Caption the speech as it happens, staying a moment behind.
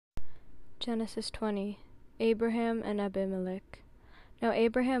Genesis 20. Abraham and Abimelech. Now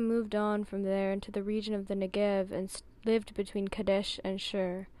Abraham moved on from there into the region of the Negev and lived between Kadesh and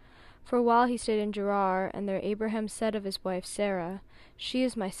Shur. For a while he stayed in Gerar, and there Abraham said of his wife Sarah, "She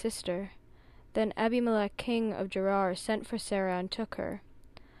is my sister." Then Abimelech king of Gerar sent for Sarah and took her.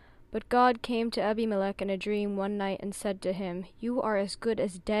 But God came to Abimelech in a dream one night and said to him, "You are as good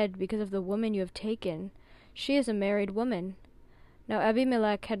as dead because of the woman you have taken. She is a married woman." Now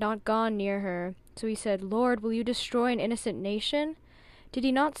Abimelech had not gone near her, so he said, "Lord, will you destroy an innocent nation? Did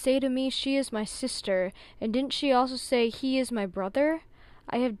he not say to me, 'She is my sister,' and didn't she also say, 'He is my brother'?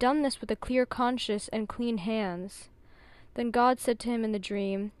 I have done this with a clear conscience and clean hands." Then God said to him in the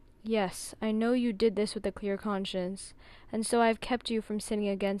dream, "Yes, I know you did this with a clear conscience, and so I have kept you from sinning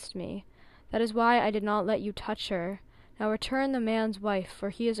against me. That is why I did not let you touch her. Now return the man's wife, for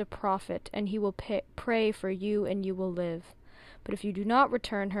he is a prophet, and he will pray for you, and you will live. But if you do not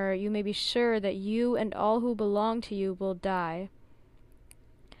return her, you may be sure that you and all who belong to you will die."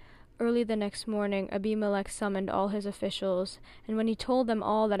 Early the next morning Abimelech summoned all his officials, and when he told them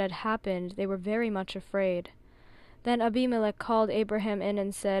all that had happened, they were very much afraid. Then Abimelech called Abraham in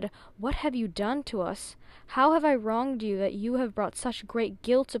and said, "What have you done to us? How have I wronged you that you have brought such great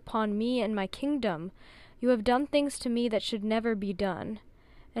guilt upon me and my kingdom? You have done things to me that should never be done."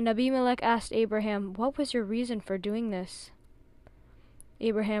 And Abimelech asked Abraham, "What was your reason for doing this?"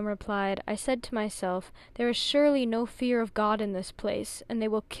 Abraham replied, "I said to myself, 'There is surely no fear of God in this place, and they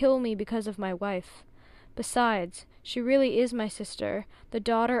will kill me because of my wife. Besides, she really is my sister, the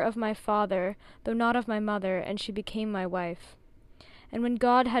daughter of my father, though not of my mother, and she became my wife.' And when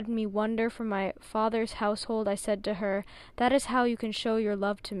God had me wander from my father's household, I said to her, 'That is how you can show your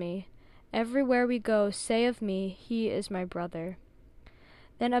love to me. Everywhere we go, say of me, he is my brother.'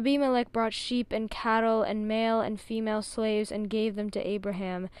 Then Abimelech brought sheep and cattle and male and female slaves and gave them to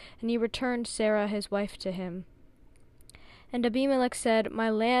Abraham, and he returned Sarah his wife to him. And Abimelech said,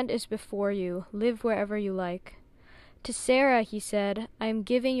 'My land is before you, live wherever you like.' To Sarah he said, 'I am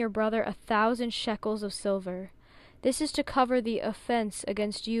giving your brother 1,000 shekels of silver. This is to cover the offense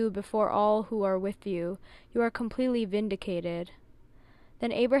against you before all who are with you. You are completely vindicated.'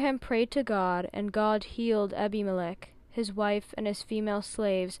 Then Abraham prayed to God, and God healed Abimelech, his wife, and his female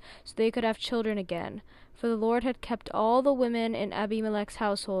slaves, so they could have children again, for the Lord had kept all the women in Abimelech's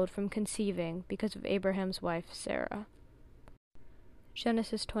household from conceiving because of Abraham's wife Sarah.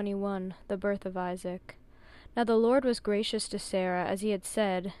 Genesis 21. The birth of Isaac. Now the Lord was gracious to Sarah, as he had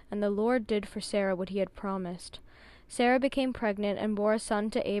said, and the Lord did for Sarah what he had promised. Sarah became pregnant and bore a son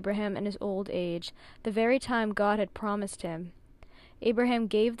to Abraham in his old age, the very time God had promised him. Abraham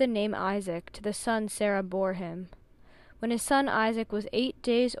gave the name Isaac to the son Sarah bore him. When his son Isaac was 8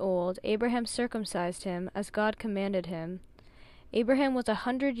 days old, Abraham circumcised him, as God commanded him. Abraham was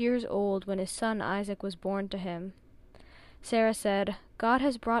 100 years old when his son Isaac was born to him. Sarah said, "God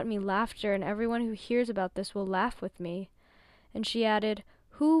has brought me laughter, and everyone who hears about this will laugh with me." And she added,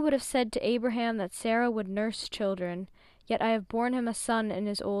 "Who would have said to Abraham that Sarah would nurse children? Yet I have borne him a son in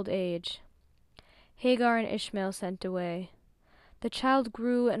his old age." Hagar and Ishmael sent away. The child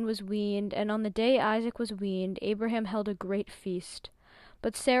grew and was weaned, and on the day Isaac was weaned, Abraham held a great feast.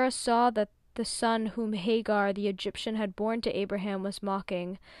 But Sarah saw that the son whom Hagar the Egyptian had borne to Abraham was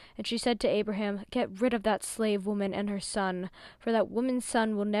mocking, and she said to Abraham, "Get rid of that slave woman and her son, for that woman's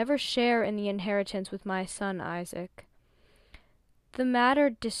son will never share in the inheritance with my son Isaac." The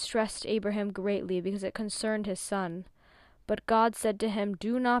matter distressed Abraham greatly because it concerned his son. But God said to him,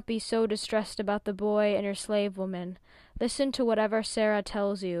 "Do not be so distressed about the boy and your slave woman. Listen to whatever Sarah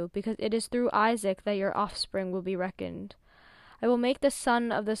tells you, because it is through Isaac that your offspring will be reckoned. I will make the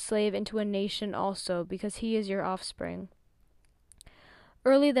son of the slave into a nation also, because he is your offspring."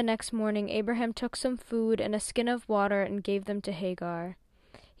 Early the next morning Abraham took some food and a skin of water and gave them to Hagar.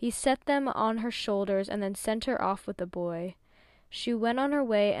 He set them on her shoulders and then sent her off with the boy. She went on her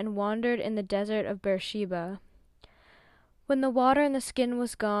way and wandered in the desert of Beersheba. When the water in the skin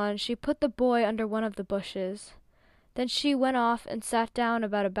was gone, she put the boy under one of the bushes. Then she went off and sat down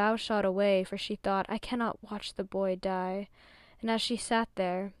about a bowshot away, for she thought, "I cannot watch the boy die." And as she sat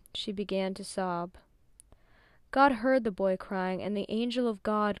there, she began to sob. God heard the boy crying, and the angel of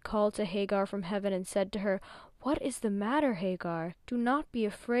God called to Hagar from heaven and said to her, "What is the matter, Hagar? Do not be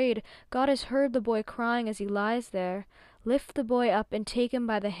afraid. God has heard the boy crying as he lies there. Lift the boy up and take him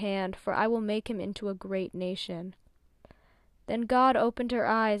by the hand, for I will make him into a great nation." Then God opened her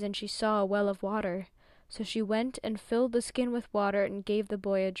eyes, and she saw a well of water. So she went and filled the skin with water and gave the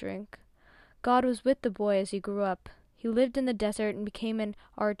boy a drink. God was with the boy as he grew up. He lived in the desert and became an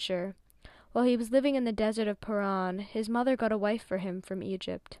archer. While he was living in the desert of Paran, his mother got a wife for him from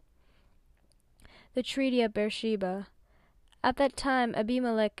Egypt. the treaty at Beersheba. At that time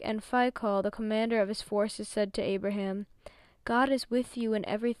Abimelech and Phicol, the commander of his forces, said to Abraham, God is with you in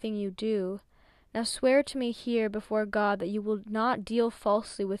everything you do. Now swear to me here before God that you will not deal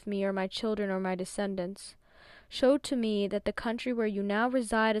falsely with me or my children or my descendants. Show to me that the country where you now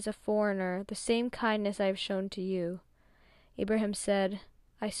reside as a foreigner, the same kindness I have shown to you. Abraham said,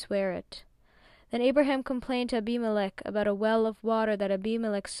 I swear it. Then Abraham complained to Abimelech about a well of water that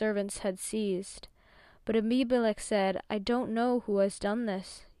Abimelech's servants had seized. But Abimelech said, I don't know who has done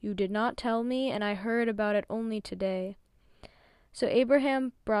this. You did not tell me, and I heard about it only today. So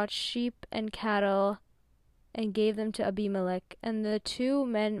Abraham brought sheep and cattle and gave them to Abimelech, and the two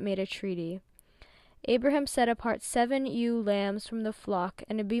men made a treaty. Abraham set apart 7 ewe lambs from the flock,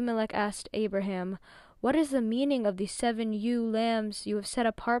 and Abimelech asked Abraham, What is the meaning of these 7 ewe lambs you have set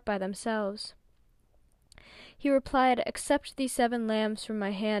apart by themselves? He replied, Accept these 7 lambs from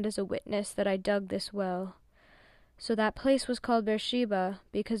my hand as a witness that I dug this well. So that place was called Beersheba,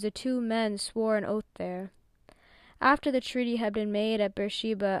 because the 2 men swore an oath there. After the treaty had been made at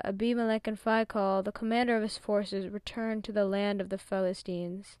Beersheba, Abimelech and Phicol, the commander of his forces, returned to the land of the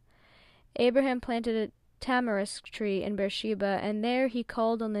Philistines. Abraham planted a tamarisk tree in Beersheba, and there he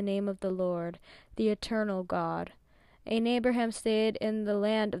called on the name of the Lord, the eternal God. And Abraham stayed in the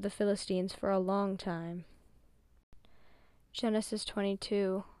land of the Philistines for a long time. Genesis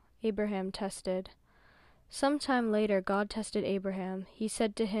 22. Abraham tested. Some time later God tested Abraham. He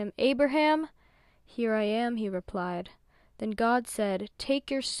said to him, Abraham! Here I am, he replied. Then God said,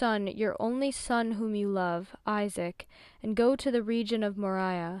 Take your son, your only son whom you love, Isaac, and go to the region of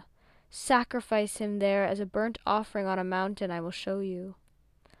Moriah. Sacrifice him there as a burnt offering on a mountain I will show you.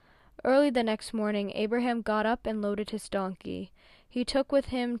 Early the next morning Abraham got up and loaded his donkey. He took with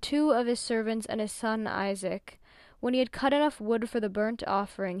him 2 of his servants and his son Isaac. When he had cut enough wood for the burnt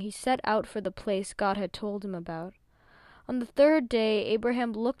offering, he set out for the place God had told him about. On the 3rd day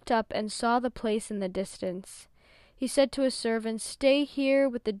Abraham looked up and saw the place in the distance. He said to his servants, Stay here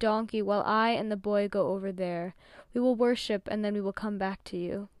with the donkey while I and the boy go over there. We will worship, and then we will come back to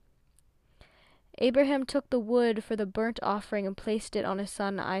you. Abraham took the wood for the burnt offering and placed it on his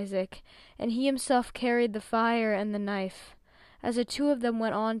son Isaac, and he himself carried the fire and the knife. As the 2 of them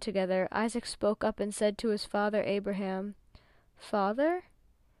went on together, Isaac spoke up and said to his father Abraham, Father?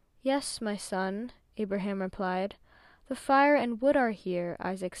 Yes, my son, Abraham replied. The fire and wood are here,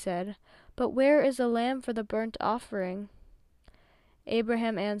 Isaac said, but where is the lamb for the burnt offering?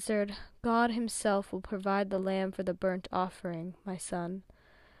 Abraham answered, God himself will provide the lamb for the burnt offering, my son.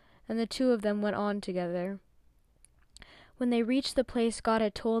 And the 2 of them went on together. When they reached the place God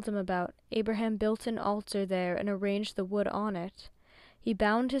had told them about, Abraham built an altar there and arranged the wood on it. He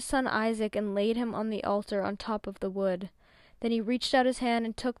bound his son Isaac and laid him on the altar on top of the wood. Then he reached out his hand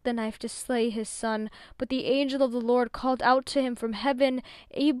and took the knife to slay his son. But the angel of the Lord called out to him from heaven,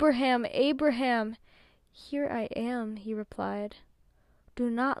 Abraham, Abraham! Here I am, he replied. Do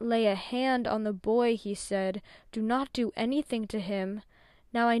not lay a hand on the boy, he said. Do not do anything to him.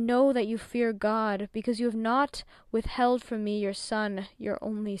 Now I know that you fear God, because you have not withheld from me your son, your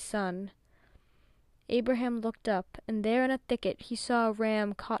only son. Abraham looked up, and there in a thicket he saw a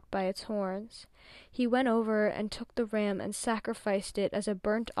ram caught by its horns. He went over and took the ram and sacrificed it as a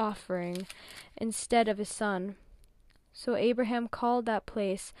burnt offering instead of his son. So Abraham called that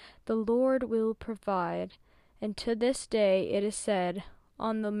place, The Lord will provide, and to this day it is said,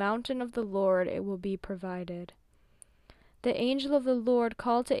 On the mountain of the Lord it will be provided. The angel of the Lord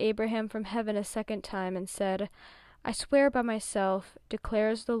called to Abraham from heaven a 2nd time and said, I swear by myself,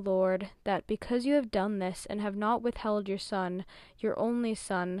 declares the Lord, that because you have done this and have not withheld your son, your only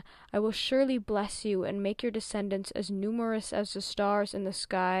son, I will surely bless you and make your descendants as numerous as the stars in the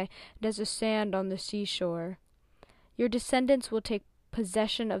sky and as the sand on the seashore. Your descendants will take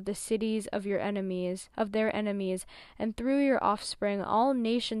possession of the cities of their enemies, and through your offspring all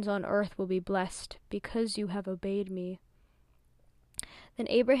nations on earth will be blessed, because you have obeyed me. Then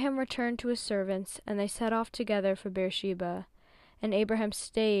Abraham returned to his servants, and they set off together for Beersheba. And Abraham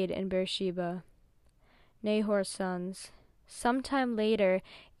stayed in Beersheba. Nahor's sons. Some time later,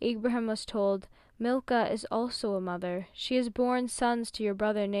 Abraham was told, Milcah is also a mother. She has borne sons to your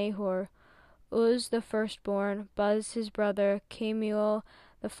brother Nahor. Uz the firstborn, Buz his brother, Kemuel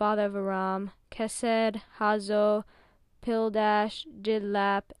the father of Aram, Kesed, Hazo, Pildash,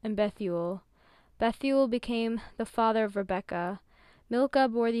 Jidlap, and Bethuel. Bethuel became the father of Rebekah. Milcah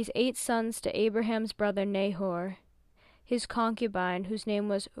bore these 8 sons to Abraham's brother Nahor. His concubine, whose name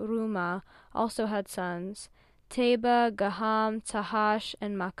was Reumah, also had sons, Teba, Gaham, Tahash,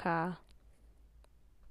 and Makkah.